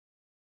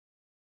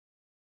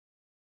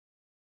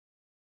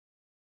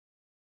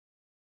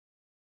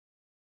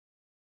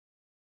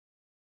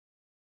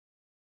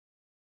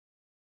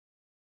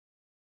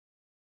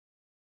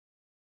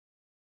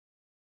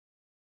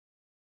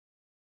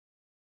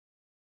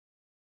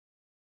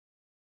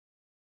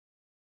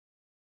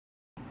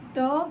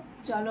তো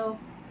চলো,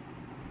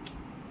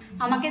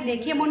 আমাকে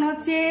দেখে মনে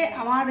হচ্ছে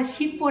আমার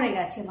শীত পড়ে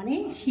গেছে, মানে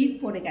শীত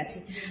পড়ে গেছে,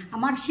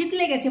 আমার শীত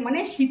লেগেছে মানে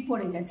শীত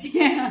পড়ে গেছে।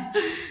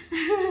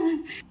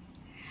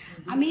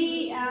 আমি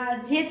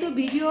যেহেতু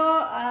ভিডিও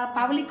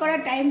পাবলিক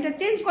করার টাইমটা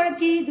চেঞ্জ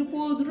করেছি,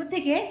 দুপুর 2টো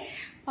থেকে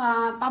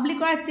পাবলিক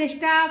করার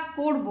চেষ্টা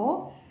করব।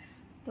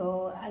 তো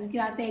আজকে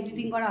রাতে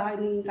এডিটিং করা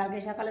হয়নি, কালকে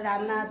সকালে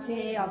রান্না আছে,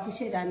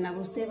 অফিসে রান্না,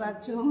 বুঝতে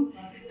পারছো।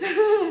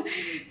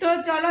 তো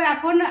চলো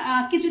এখন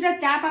কিছুটা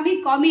চাপ আমি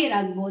কমিয়ে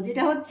রাখবো,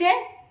 যেটা হচ্ছে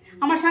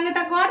আমার সঙ্গে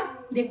থাকো আর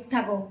দেখতে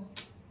থাকো।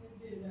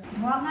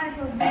 ধোয়া মার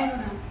সহ্য হলো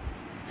না,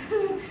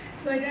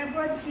 সোয়েটার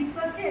পুরো শীত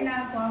করছে না,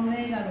 গরম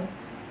হয়ে গেল,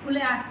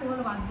 খুলে আসতে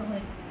হলো বাধ্য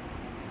হয়ে।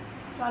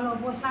 চলো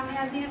বসামে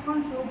আজ এখন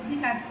সবজি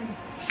কাটতে,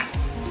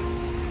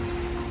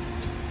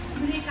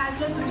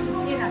 কাজগুলো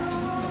গুছিয়ে রাখতে।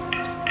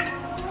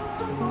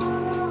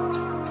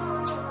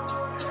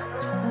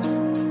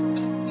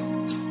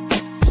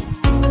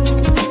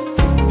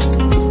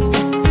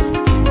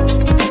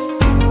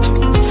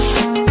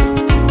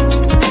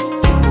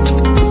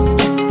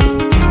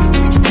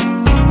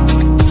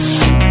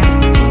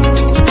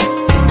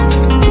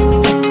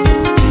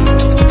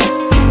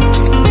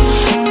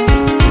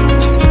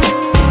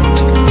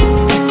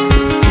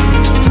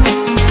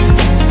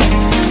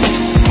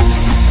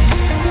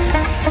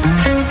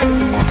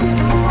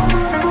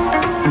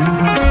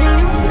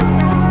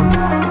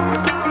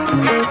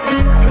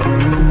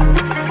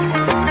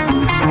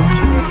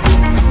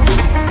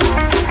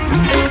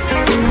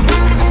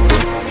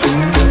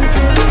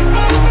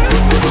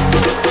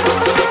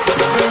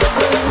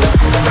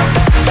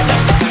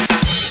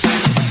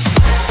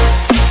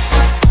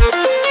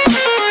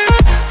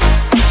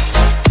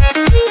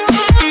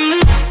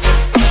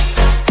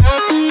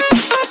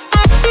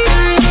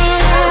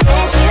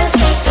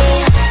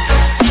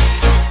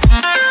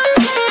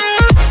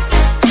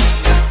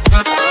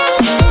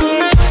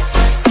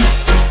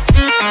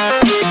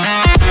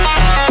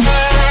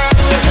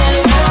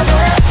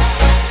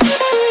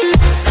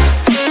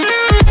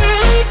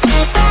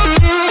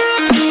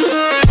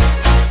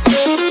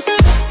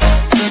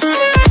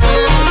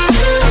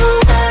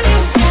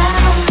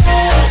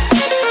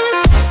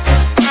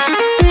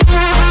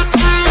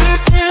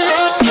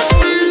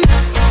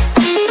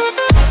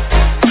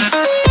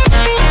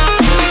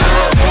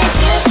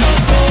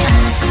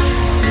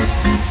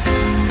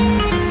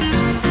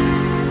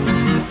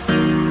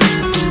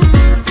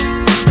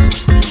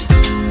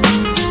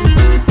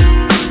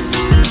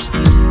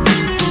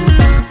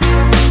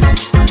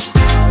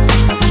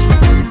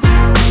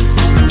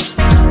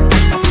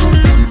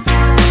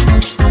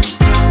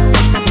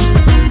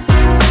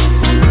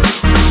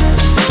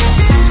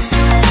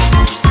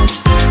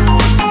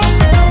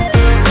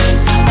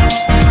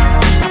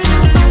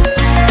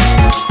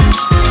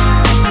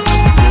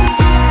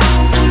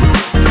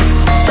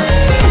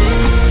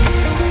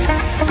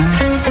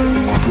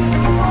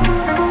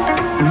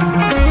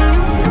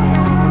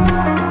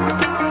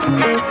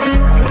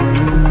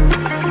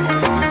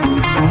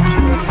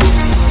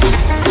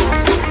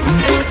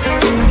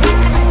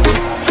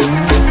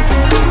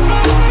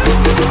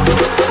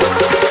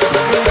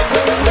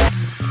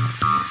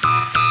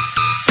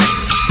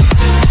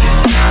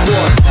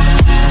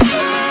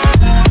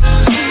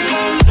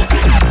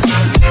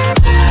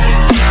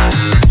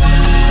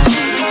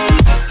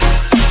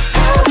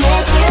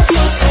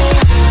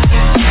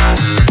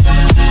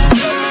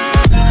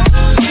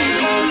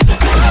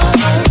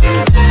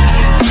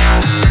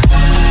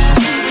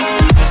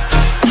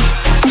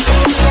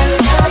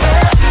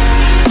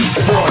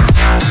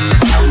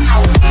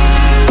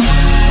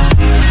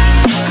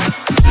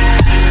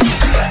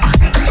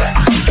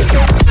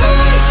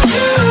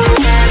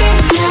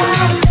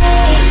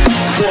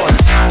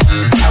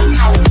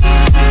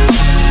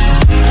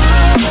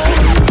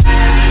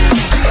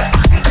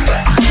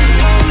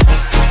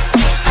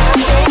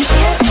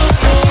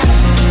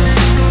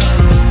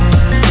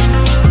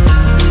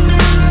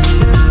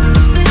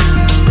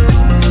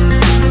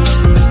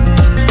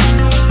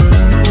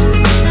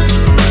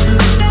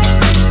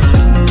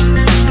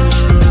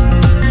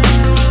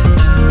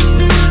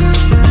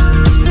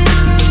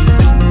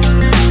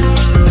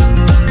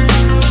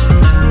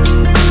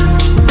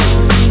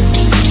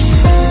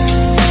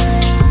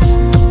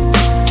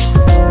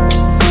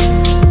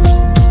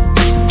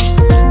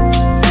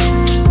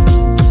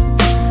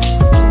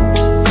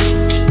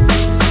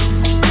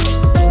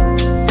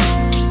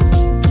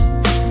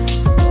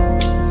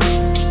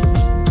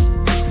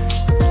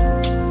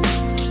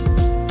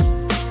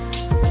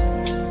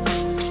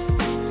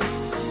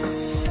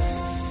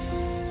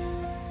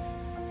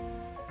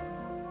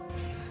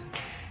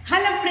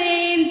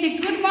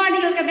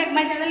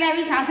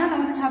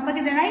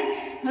 সবাইকে জানাই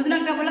নতুন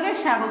একটা ব্লগে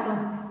স্বাগত।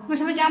 তোমরা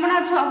সবাই কেমন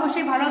আছো?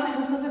 অবশ্যই ভালো আছো,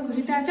 সুস্থ আছো,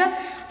 খুশিতে আছো।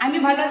 আমি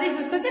ভালো আছি,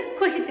 সুস্থ আছি,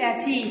 খুশিতে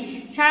আছি।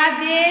 সারা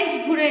দেশ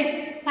ঘুরে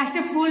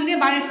ফার্স্টে ফুল নিয়ে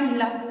বাড়ি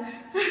ফিরলাম।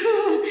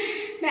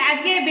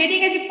 আজকে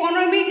বেরিয়ে গেছি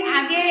 15 মিনিট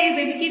আগে,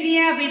 বেবিকে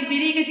নিয়ে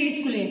বেরিয়ে গেছি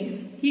স্কুলে।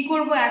 কি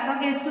করবো, এত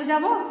আগে স্কুলে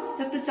যাবো তো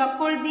একটু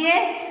চক্কর দিয়ে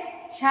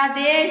সারা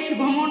দেশ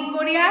ভ্রমণ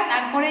করিয়া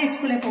তারপরে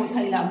স্কুলে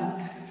পৌঁছাইলাম।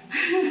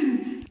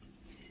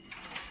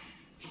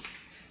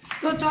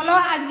 তো চলো,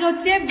 আজকে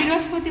হচ্ছে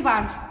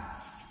বৃহস্পতিবার,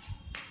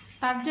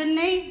 তার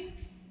জন্যেই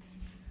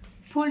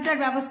ফুলটার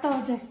ব্যবস্থা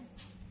হচ্ছে,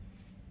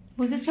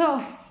 বুঝেছো?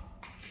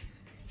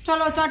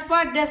 চলো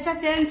চটপট ড্রেসটা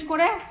চেঞ্জ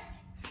করে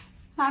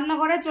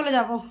রান্নাঘরে চলে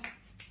যাব।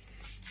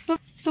 তো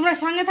তোমরা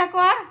সঙ্গে থাকো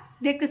আর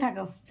দেখতে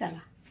থাকো।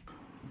 চলো।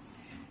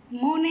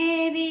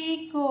 মনেরই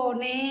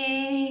কোণে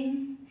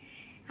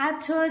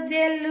আছো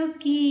যে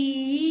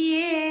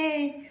লুকিয়ে,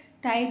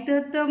 তাই তো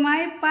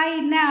তোমায় পাই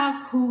না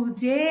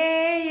খুঁজে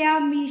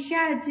আমি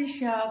সাজ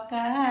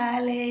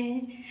সকালে।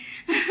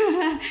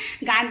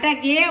 গানটা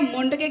গিয়ে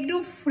মনটাকে একটু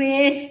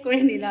ফ্রেশ করে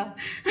নিলাম,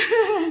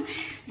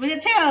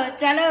 বুঝেছ?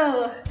 চলো,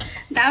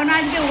 দারুণ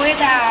আজকে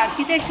ওয়েদার,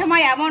 শীতের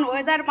সময় এমন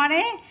ওয়েদার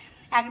মানে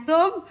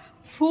একদম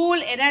ফুল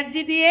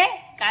এনার্জি দিয়ে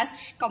কাজ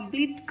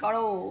কমপ্লিট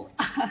করো।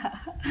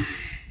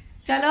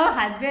 চলো,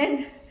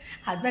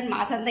 হাজব্যান্ড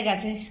মাছ আনতে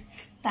গেছে,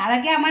 তার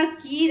আগে আমার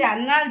কি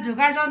রান্নার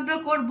জোগাড় যন্ত্র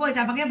করবো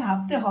এটা আমাকে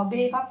ভাবতে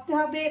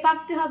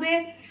হবে।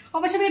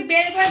 অবশ্য আমি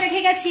বের করে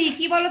দেখে গেছি,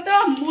 কি বলতো,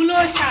 মূলো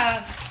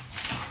শাক।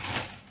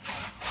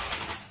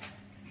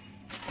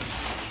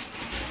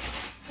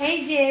 এই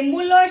যে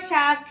মূলো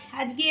শাক,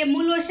 আজকে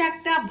মূলো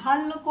শাকটা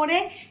ভালো করে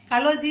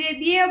কালো জিরে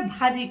দিয়ে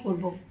ভাজি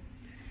করব।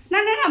 না,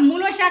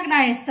 মূলো শাক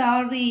নয়,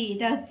 সরি,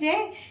 এটা হচ্ছে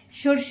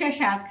সরষে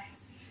শাক।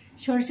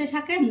 সরষে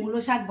শাকের মূলো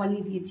শাক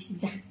বানিয়ে দিয়েছি।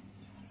 যা,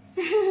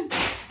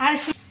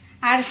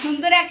 আর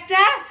সুন্দর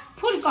একটা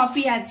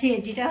ফুলকপি আছে,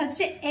 যেটা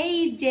হচ্ছে এই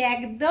যে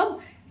একদম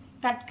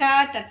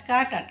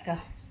টাটকা।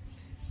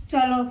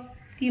 চলো,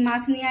 কি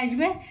মাছ নিয়ে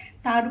আসবে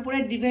তার উপরে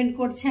ডিপেন্ড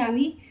করছে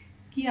আমি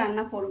কি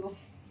রান্না করব।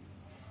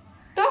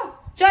 তো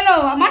চলো,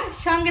 আমার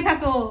সঙ্গে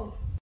থাকো।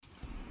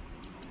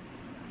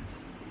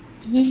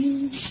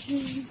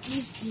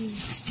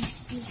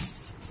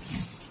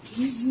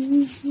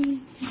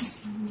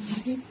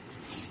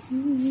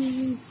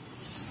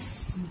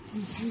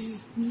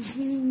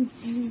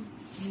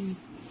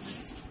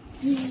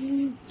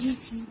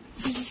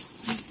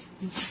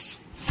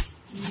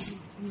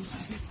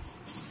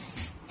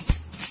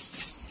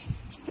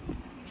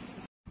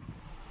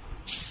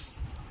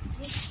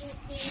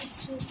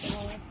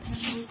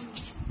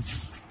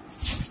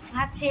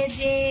 আছে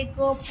যে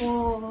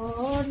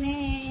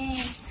গোপনে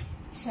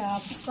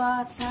সব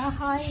কথা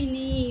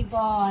হয়নি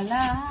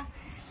বলা,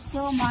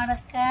 তোমার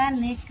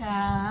কানে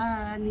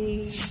কানে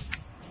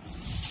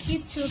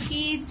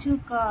কিছু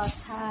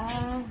কথা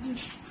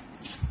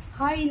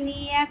হয়নি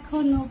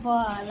এখনো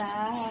বলা,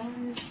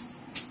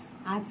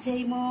 আছে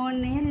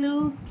মনে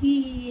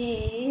লুকিয়ে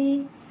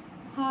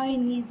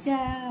হয়নি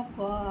যা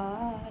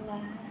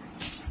বলা।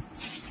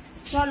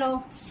 চলো,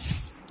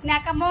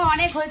 ন্যাকামো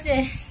অনেক হয়েছে,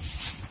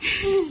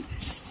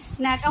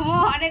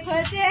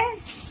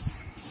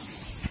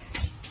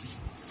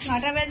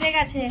 9টা বেজে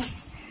গেছে।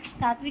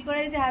 তাড়াতাড়ি করে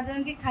যদি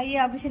হাজবেন্ডকে খাইয়ে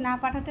অফিসে না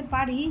পাঠাতে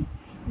পারি,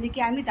 এদিকে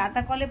আমি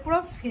যাতা কলে পুরো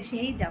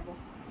ফেসেই যাব,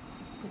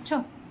 বুঝছো?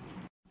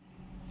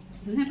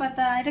 ধনে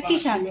পাতা, এটা কি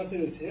শাক?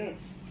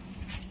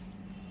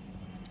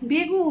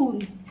 বেগুন।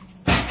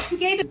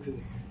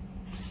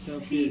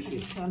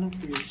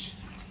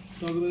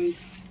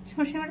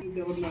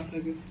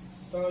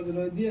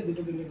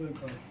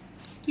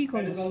 কি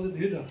করবো?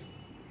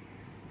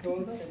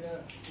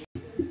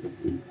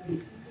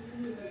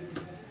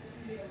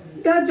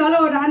 তো চলো,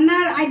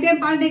 রান্নার আইটেম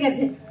পাল্টে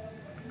গেছে।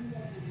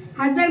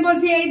 হাজব্যান্ড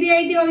বলছে এই দিয়ে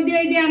ওই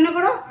দিয়ে রান্না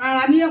করো, আর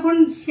আমি এখন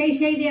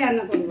সেই দিয়ে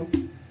রান্না করবো,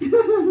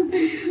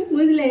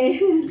 বুঝলে?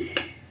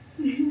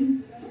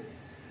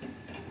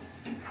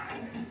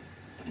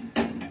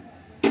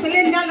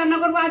 প্লেন ডাল রান্না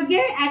করবো আজকে,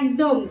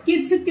 একদম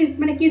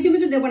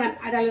কিছু দেবো না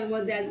ডালের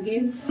মধ্যে আজকে।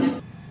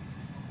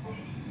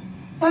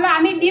 চলো,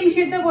 আমি ডিম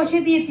সিদ্ধ বসে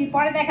দিয়েছি,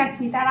 পরে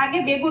দেখাচ্ছি। তার আগে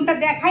বেগুনটা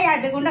দেখাই, আর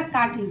বেগুনটা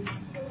কাটি।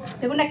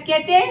 বেগুনটা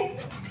কেটে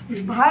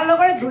ভালো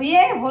করে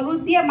ধুয়ে হলুদ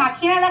দিয়ে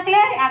মাখিয়ে না রাখলে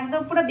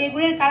একদম পুরো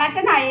বেগুনের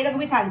কালারটা না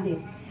এরকমই থাকবে,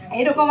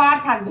 এরকম আর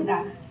থাকবে না,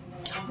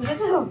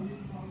 বুঝেছো?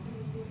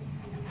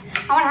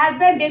 আমার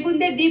হাজব্যান্ড বেগুন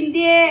দিয়ে ডিম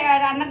দিয়ে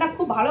রান্নাটা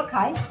খুব ভালো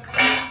খায়।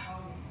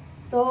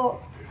 তো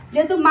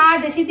যেহেতু মা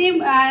দেশি ডিম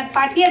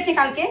পাঠিয়েছে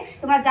কালকে,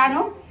 তোমরা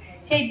জানো,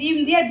 সেই ডিম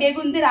দিয়ে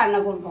বেগুন দিয়ে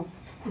রান্না করবো।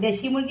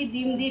 দেশি মুরগির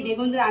ডিম দিয়ে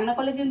বেগুন দিয়ে রান্না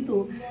করলে কিন্তু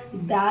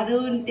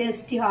দারুণ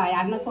টেস্টি হয়,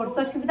 রান্না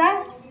করতে সুবিধা,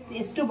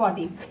 টেস্টও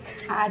বডি।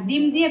 আর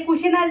ডিম দিয়ে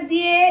কুশে মাছ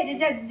দিয়ে,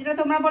 যেটা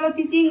তোমরা বলো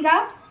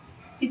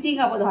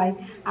চিচিঙ্গা বোধ হয়,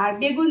 আর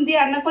বেগুন দিয়ে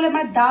রান্না করলে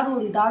মানে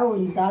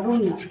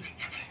দারুণ হয়।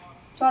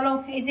 চলো,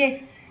 এই যে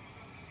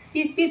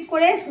পিস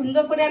করে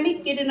সুন্দর করে আমি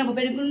কেটে নেবো।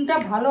 বেগুনটা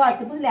ভালো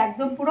আছে, বুঝলে,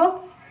 একদম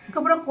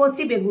পুরো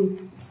কচি বেগুন।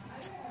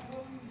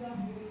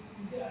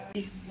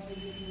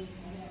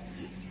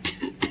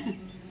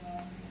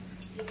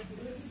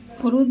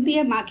 হলুদ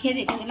দিয়ে মাখিয়ে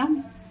রেখে দিলাম,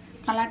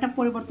 কালারটা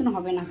পরিবর্তন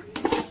হবে না।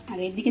 আর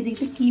এদিকে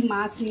দেখতে কি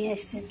মাছ নিয়ে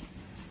এসছে,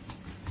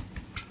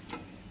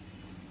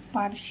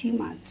 পার্শি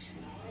মাছ।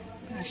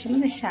 পার্শি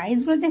মাছের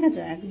সাইজগুলো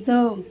দেখেছো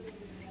একদম।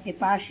 এই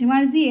পার্শি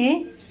মাছ দিয়ে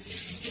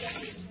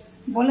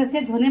বলেছে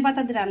ধনে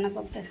পাতা দিয়ে রান্না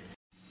করতে।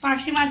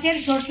 পার্শি মাছের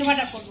সর্ষে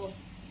বাটা করবো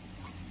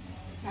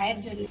গায়ের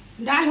জন্য।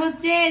 ডাল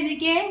হচ্ছে,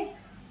 এদিকে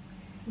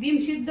ডিম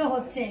সিদ্ধ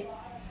হচ্ছে,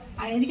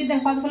 আর এদিকে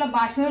দেখো কতগুলো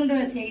বাসন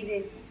রয়েছে। এই যে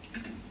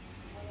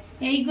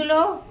এইগুলো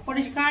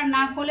পরিষ্কার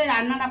না করলে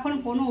রান্নার এখন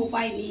কোনো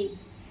উপায় নেই।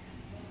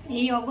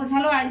 এই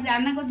অগোছালো আজকে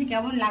রান্না করছি,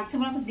 কেমন লাগছে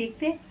বলো তো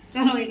দেখতে।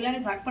 চলো এগুলোকে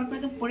ঝটপট করে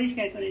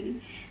পরিষ্কার করে নিই,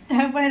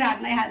 তারপরে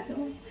রান্নায় হাত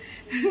দেবো।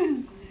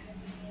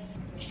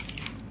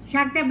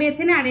 শাকটা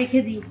বেছে না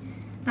রেখে দিই,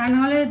 তা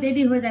নাহলে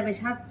দেরি হয়ে যাবে।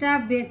 শাকটা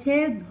বেছে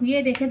ধুয়ে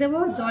রেখে দেবো,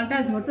 জলটা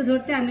ঝরতে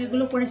ঝরতে আমি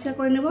এগুলো পরিষ্কার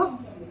করে নেব।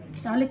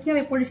 তাহলে কি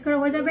হবে, পরিষ্কার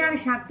হয়ে যাবে আর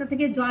শাকটা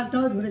থেকে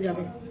জলটাও ঝরে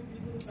যাবে,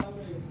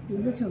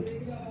 বুঝেছো।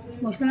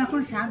 বসলাম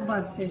এখন শাক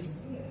বাছতে।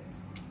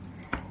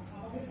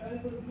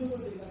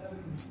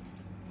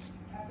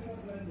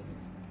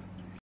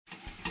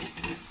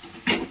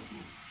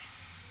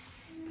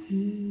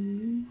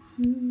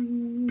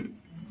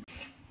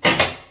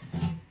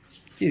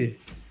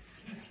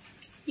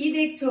 কি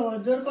দেখছো,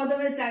 জোর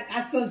কদমে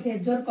কাজ চলছে,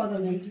 জোর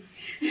কদমে,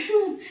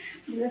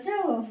 বুঝেছো।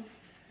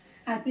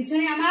 আর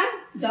পিছনে আমার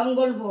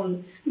জঙ্গল বন,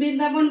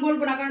 বৃন্দাবন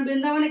বলবো না, কারণ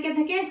বৃন্দাবনে কে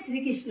থাকে,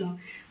 শ্রীকৃষ্ণ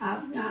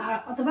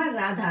অথবা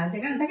রাধা,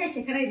 যেখানে থাকে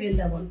সেখানেই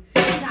বৃন্দাবন।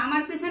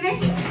 আমার পিছনে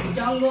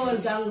জঙ্গল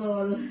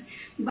জঙ্গল।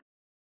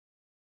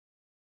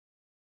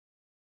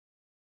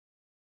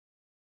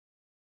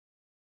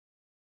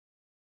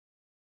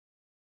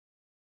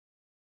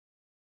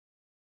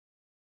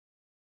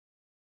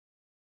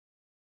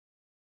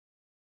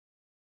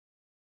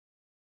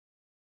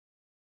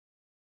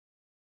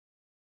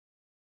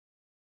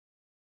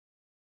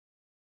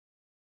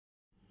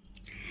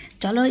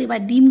 চলো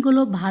এবার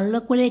ডিমগুলো ভালো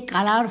করে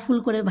কালারফুল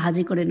করে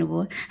ভাজি করে নেব।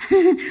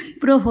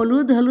 পুরো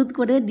হলুদ হলুদ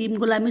করে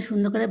ডিমগুলো আমি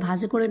সুন্দর করে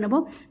ভাজি করে নেব।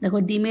 দেখো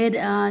ডিমের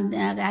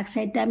এক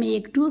সাইডটা আমি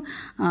একটু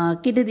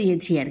কেটে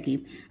দিয়েছি আর কি,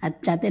 আর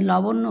যাতে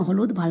লবণ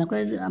হলুদ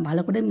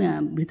ভালো করে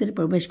ভিতরে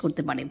প্রবেশ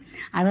করতে পারে।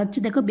 আর হচ্ছে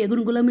দেখো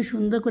বেগুনগুলো আমি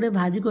সুন্দর করে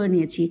ভাজি করে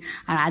নিয়েছি।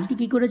 আর আজকে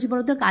কি করেছি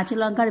বলো তো, কাঁচা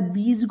লঙ্কার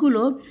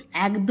বীজগুলো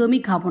একদমই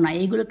খাবো না।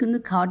 এইগুলো কিন্তু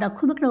খাওয়াটা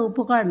খুব একটা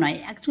উপকার নয়,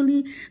 অ্যাকচুয়ালি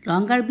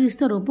লঙ্কার বীজ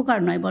তো আর উপকার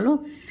নয় বলো।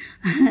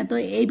 তো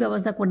এই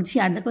ব্যবস্থা করেছি।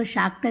 আর দেখো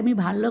শাকটা আমি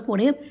ভালো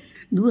করে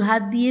 2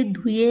 হাত দিয়ে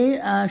ধুয়ে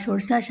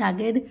সরিষা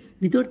শাকের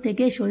ভিতর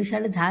থেকে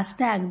সরিষার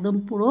ঝাঁজটা একদম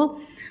পুরো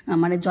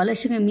মানে জলের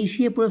সঙ্গে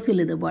মিশিয়ে পুরো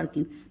ফেলে দেবো আর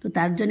কি। তো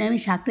তার জন্য আমি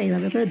শাকটা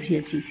এইভাবে করে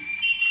ধুয়েছি।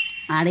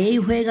 আর এই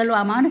হয়ে গেল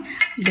আমার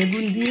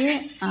বেগুন দিয়ে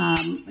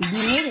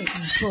ডিমের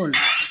ঝোল।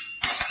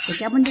 তো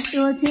কেমন দেখতে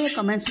হচ্ছে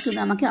কমেন্টস করে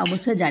আমাকে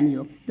অবশ্যই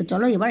জানিও। তো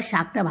চলো এবার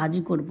শাকটা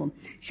ভাজি করব।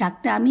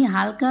 শাকটা আমি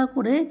হালকা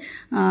করে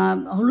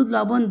হলুদ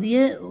লবণ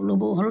দিয়ে,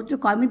 হলুদটা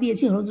কমই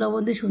দিয়েছি, হলুদ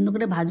লবণ দিয়ে সুন্দর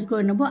করে ভাজি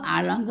করে নেবো।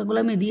 আর লঙ্কাগুলো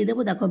আমি দিয়ে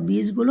দেবো। দেখো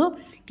বীজগুলো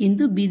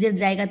কিন্তু বীজের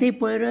জায়গাতেই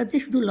পড়ে রয়েছে,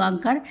 শুধু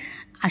লঙ্কার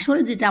আসল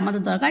যেটা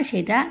আমাদের দরকার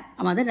সেটা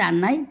আমাদের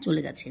রান্নায়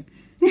চলে গেছে।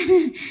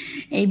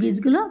 এই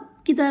বীজগুলো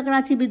কী দরকার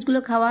আছে, বীজগুলো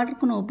খাওয়ার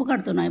কোনো উপকার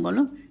তো নয়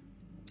বলো।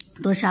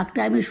 তো শাকটা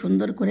আমি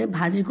সুন্দর করে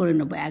ভাজি করে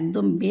নেবো,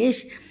 একদম বেশ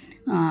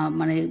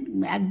মানে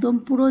একদম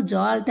পুরো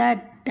জলটা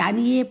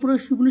টানিয়ে পুরো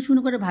শুকনো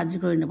শুকনো করে ভাজি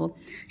করে নেব।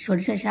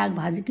 সরিষা শাক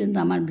ভাজি কিন্তু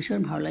আমার ভীষণ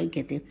ভালো লাগে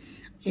খেতে।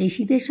 এই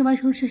শীতের সময়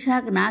সরিষা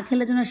শাক না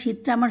খেলে যেন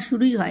শীতটা আমার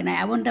শুরুই হয় না,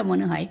 এমনটা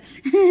মনে হয়।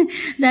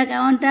 যাক,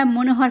 এমনটা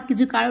মনে হওয়ার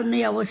কিছু কারণ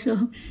নেই অবশ্য।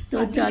 তো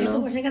চলো,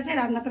 বসে গেছে,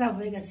 রান্না করা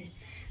হয়ে গেছে।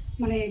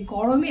 মানে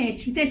গরমে,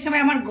 শীতের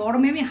সময় আমার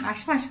গরমে আমি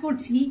হাঁসফাঁস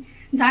করছি।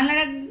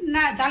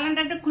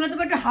 জানলাটা একটু খুলে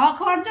দেবো একটু হাওয়া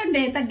খাওয়ার জন্য,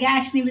 তা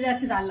গ্যাস নিভে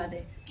যাচ্ছে জানলাতে।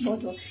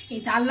 বলতো এই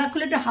জানলা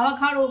খুলে একটু হাওয়া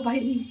খাওয়ার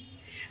উপায় নেই।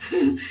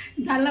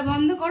 জানলা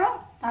বন্ধ করো,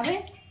 তবে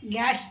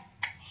গ্যাস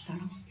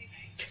ধরো।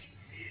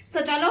 তো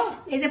চলো,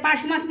 এই যে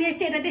পার্শে মাছ নিয়ে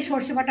এসছে, এটাতে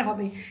সর্ষে বাটা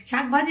হবে।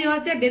 শাক ভাজি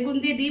হচ্ছে, বেগুন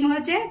দিয়ে ডিম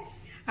হচ্ছে,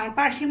 আর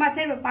পার্শে মাছ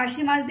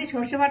দিয়ে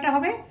সর্ষে বাটা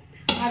হবে।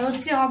 আর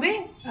হবে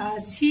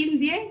শিম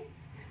দিয়ে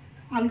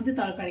আলু দিয়ে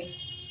তরকারি।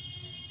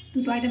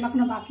 2টো আইটেম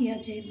এখনো বাকি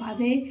আছে,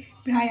 বাজে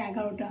প্রায়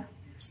 11টা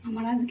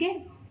আমার আজকে।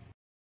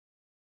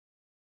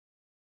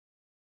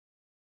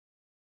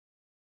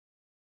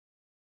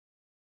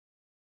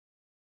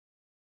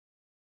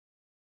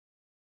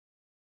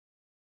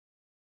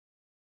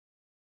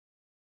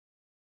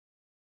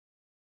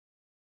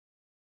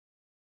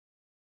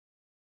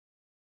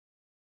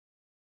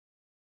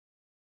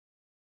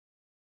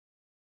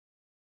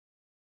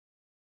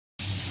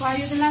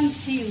 কড়াইয়ে দিলাম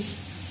শিম,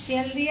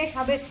 তেল দিয়ে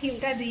সবে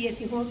শিমটা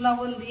দিয়েছি, হলুদ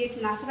লবণ দিয়ে একটু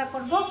নাড়াচাড়া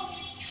করবো।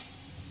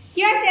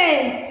 কি আছে,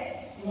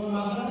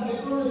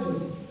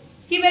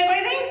 কি বের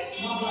করে নেই,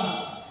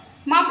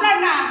 মাফলার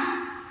না।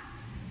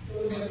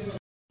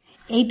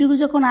 এইটুকু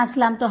যখন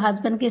আসলাম তো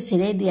হাজব্যান্ডকে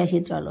ছেড়ে দিয়ে আসি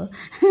চলো।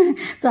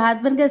 তো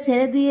হাজব্যান্ডকে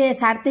ছেড়ে দিয়ে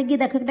সারতে গিয়ে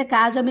দেখো একটা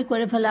কাজ আমি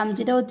করে ফেলাম,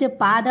 যেটা হচ্ছে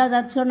পা দেওয়া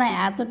যাচ্ছিল না,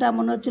 এতটা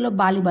মনে হচ্ছিল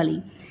বালি বালি।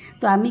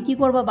 তো আমি কি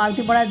করব,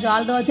 বালতি ভরা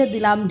জল রয়েছে,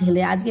 দিলাম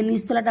ঢেলে। আজকে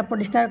নিচতলাটা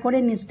পরিষ্কার করে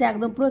নিচটা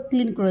একদম পুরো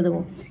ক্লিন করে দেবো,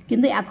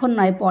 কিন্তু এখন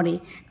নয়, পরে।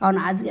 কারণ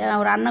আজকে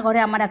রান্নাঘরে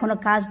আমার এখনও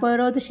কাজ পড়ে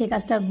রয়েছে, সেই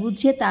কাজটা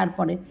গুছিয়ে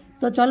তারপরে।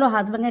 তো চলো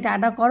হাজব্যান্ডকে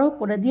টাটা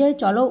করে দিয়ে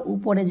চলো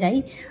উপরে যাই।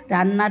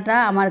 রান্নাটা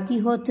আমার কি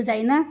হচ্ছে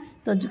চাই না,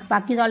 তো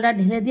বাকি জলটা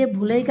ঢেলে দিয়ে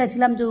ভুলেই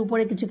গেছিলাম যে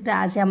উপরে কিছু একটা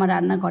আছে আমার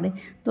রান্নাঘরে।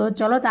 তো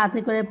চলো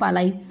তাড়াতাড়ি করে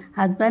পালাই।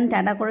 হাজব্যান্ড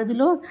টাটা করে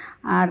দিল,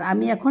 আর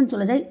আমি এখন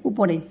চলে যাই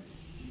উপরে।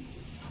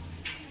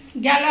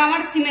 গেল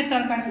আমার সিমের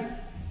তরকারি,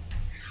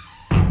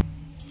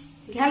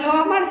 গেল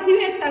আমার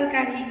সিমের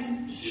তরকারি,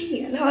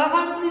 গেল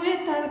আমার সিমের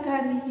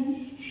তরকারি।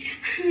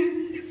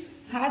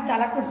 হাত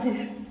জ্বালা করছে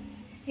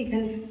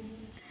এখানে।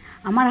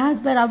 আমার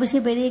হাজব্যান্ড অফিসে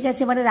বেরিয়ে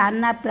গেছে, মানে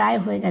রান্না প্রায়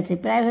হয়ে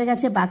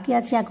গেছে, বাকি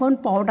আছে এখন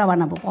পরোটা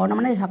বানাবো। পরোটা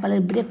মানে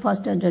সকালের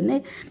ব্রেকফাস্টের জন্য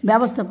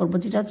ব্যবস্থা করবো,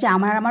 যেটা হচ্ছে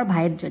আমার আর আমার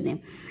ভাইয়ের জন্যে।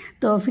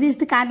 তো ফ্রিজ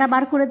থেকে আটা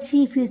বার করেছি,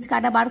 ফ্রিজ থেকে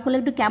আটা বার করলে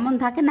একটু কেমন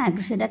থাকে না,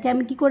 একটু সেটাকে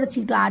আমি কি করেছি,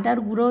 একটু আটার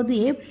গুঁড়ো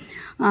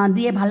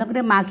দিয়ে ভালো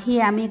করে মাখিয়ে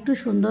আমি একটু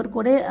সুন্দর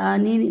করে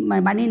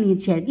বানিয়ে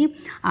নিয়েছি আর কি।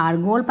 আর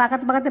গোল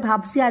পাকাতে পাকাতে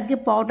ভাবছি আজকে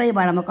পরোটাই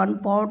বানাবো, কারণ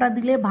পরোটা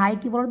দিলে ভাই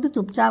কি বলতো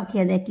চুপচাপ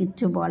খেয়ে যায়,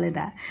 কিচ্ছু বলে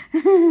না।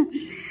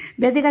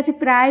 বেজে গেছে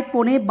প্রায়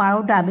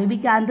 11:15,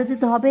 বেবিকে আনতে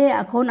যেতে হবে।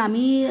 এখন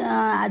আমি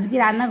আজকে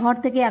রান্নাঘর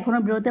থেকে এখনও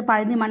বেরোতে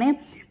পারিনি, মানে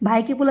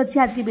ভাইকে বলেছি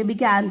আজকে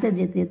বেবিকে আনতে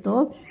যেতে। তো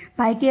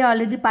ভাইকে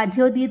অলরেডি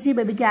পাঠিয়েও দিয়েছি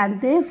বেবিকে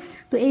আনতে।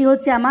 তো এই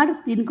হচ্ছে আমার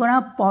 3 কোনা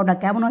পরোটা,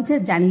 কেমন হচ্ছে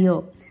জানিও।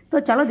 তো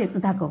চলো দেখতে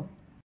থাকো।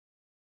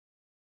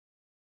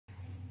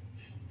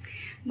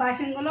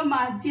 বাসনগুলো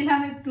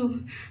মাজছিলাম একটু,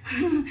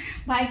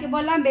 ভাইকে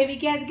বললাম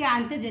বেবিকে আজকে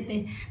আনতে যেতে।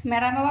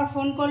 ম্যাডাম আবার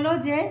ফোন করলো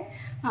যে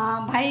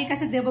ভাইয়ের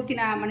কাছে দেবো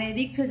কিনা, মানে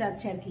রিক্স হয়ে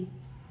যাচ্ছে আর কি।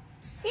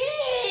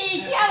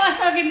 কি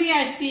অবস্থাকে নিয়ে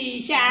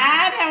আসছিস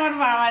আর আমার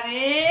বাবা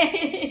রে,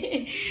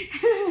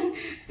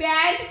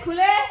 প্যান্ট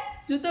খুলে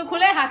জুতো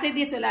খুলে হাতে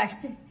দিয়ে চলে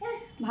আসছে,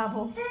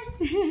 ভাবো।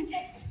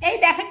 এই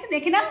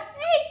দেখে না,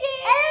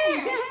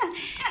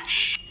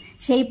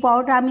 সেই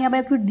পরোটা আমি আবার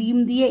একটু ডিম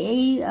দিয়ে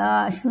এই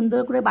সুন্দর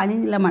করে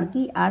বানিয়ে নিলাম আর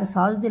কি, আর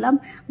সস দিলাম।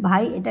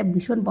 ভাই এটা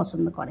ভীষণ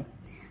পছন্দ করে।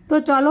 তো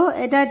চলো,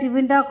 এটা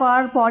টিফিনটা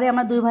করার পরে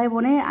আমরা 2 ভাই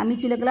বোনে আমি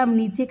চলে গেলাম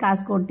নিচে কাজ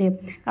করতে।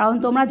 কারণ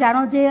তোমরা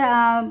জানো যে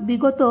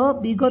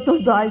বিগত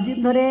 10 দিন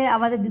ধরে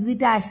আমাদের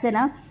দিদিটা আসছে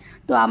না।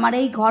 তো আমার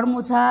এই ঘর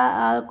মোছা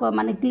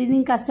মানে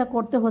ক্লিনিং কাজটা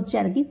করতে হচ্ছে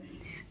আর কি।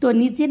 তো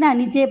নিচে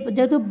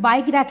যেহেতু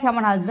বাইক রাখে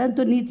আমার হাজব্যান্ড,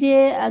 তো নিচে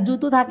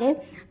জুতো থাকে,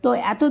 তো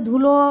এত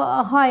ধুলো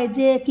হয়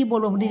যে কি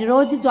বলবো,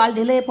 রোজ জল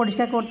ঢেলে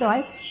পরিষ্কার করতে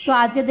হয়। তো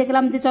আজকে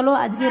দেখলাম যে চলো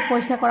আজকে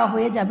পরিষ্কার করা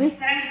হয়ে যাবে।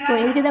 তো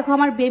এইদিকে দেখো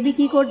আমার বেবি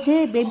কি করছে,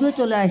 বেবিও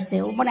চলে আসছে।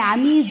 ও মানে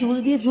আমি ঝুল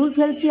দিয়ে ঝুল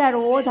ফেলছি আর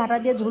ও ঝাঁটা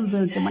দিয়ে ঝুল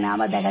ফেলছে, মানে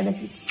আমার দেখা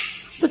দেখি।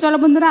 তো চলো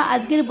বন্ধুরা,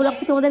 আজকের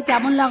ব্লগটা তোমাদের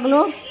কেমন লাগলো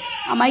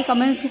আমায়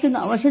কমেন্টস থেকে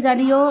অবশ্যই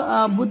জানিও।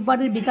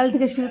 বুধবারের বিকাল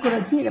থেকে শুরু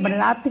করেছি, মানে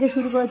রাত থেকে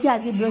শুরু করেছি,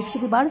 আজকে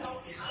বৃহস্পতিবার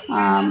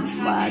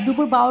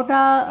দুপুর 12টা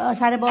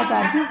 12:30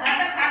 আর কি।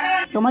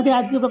 তোমাদের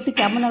আজকের ব্লগটি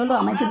কেমন লাগলো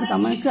আমায় কিন্তু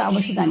কমেন্টস করে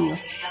অবশ্যই জানিও।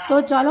 তো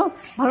চলো,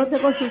 ভালো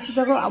থেকো, সুস্থ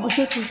থেকো,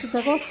 অবশ্যই সুস্থ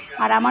থেকো,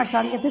 আর আমার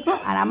সঙ্গে থেকো,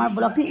 আর আমার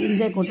ব্লগটি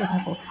এনজয় করতে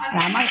থাকো, আর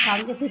আমার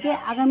সঙ্গে থেকে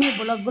আগামী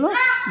ব্লগগুলো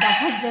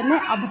দেখার জন্য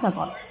অপেক্ষা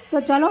করো। তো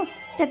চলো,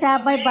 tata,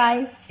 bye bye,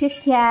 take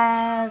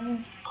care.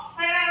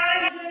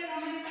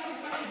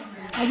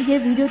 আজকের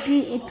ভিডিওটি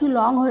একটু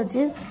লং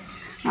হয়েছে,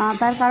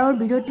 তার কারণ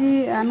ভিডিওটি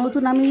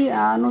আমি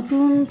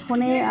নতুন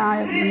ফোনে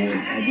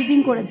এডিটিং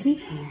করেছি,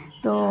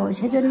 তো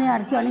সেজন্য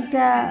আর কি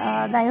অনেকটা,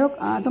 যাই হোক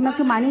তোমরা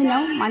একটু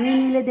মানিয়ে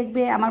নিলে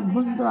দেখবে আমার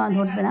ভুল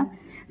ধরবে না।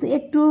 তো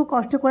একটু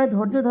কষ্ট করে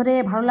ধৈর্য ধরে,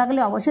 ভালো লাগলে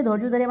অবশ্যই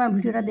ধৈর্য ধরে আমার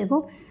ভিডিওটা দেখো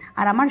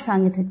আর আমার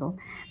সঙ্গে থেকো।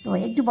 তো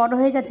একটু বড়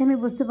হয়ে গেছে আমি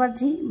বুঝতে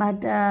পারছি, বাট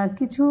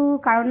কিছু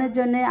কারণের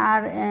জন্য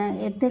আর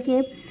এর থেকে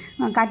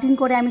কাটিং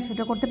করে আমি ছোট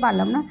করতে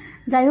পারলাম না।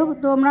 যাই হোক,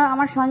 তোমরা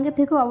আমার সঙ্গে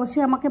থেকো,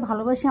 অবশ্যই আমাকে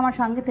ভালোবেসে আমার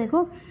সঙ্গে থেকো,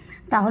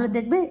 তাহলে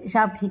দেখবে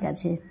সব ঠিক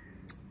আছে।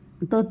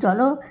 তো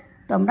চলো,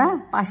 তোমরা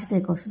পাশে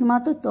থেকো,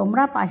 শুধুমাত্র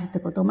তোমরা পাশে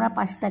থেকো। তোমরা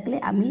পাশে থাকলে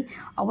আমি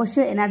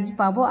অবশ্যই এনার্জি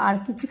পাবো, আর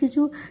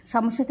কিছু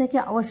সমস্যা থেকে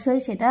অবশ্যই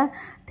সেটা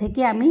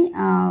থেকে আমি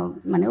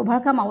মানে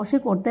ওভারকাম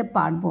অবশ্যই করতে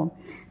পারবো।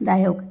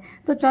 যাই হোক,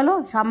 তো চলো,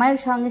 সময়ের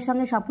সঙ্গে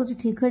সঙ্গে সব কিছু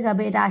ঠিক হয়ে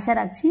যাবে, এটা আশা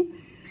রাখছি।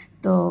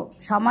 তো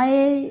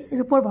সময়ের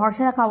উপর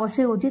ভরসা রাখা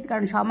অবশ্যই উচিত,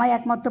 কারণ সময়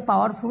একমাত্র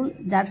পাওয়ারফুল,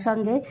 যার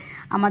সঙ্গে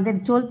আমাদের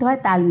চলতে হয়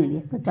তাল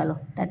মিলিয়ে। তো চলো,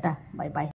 টাটা, বাই বাই।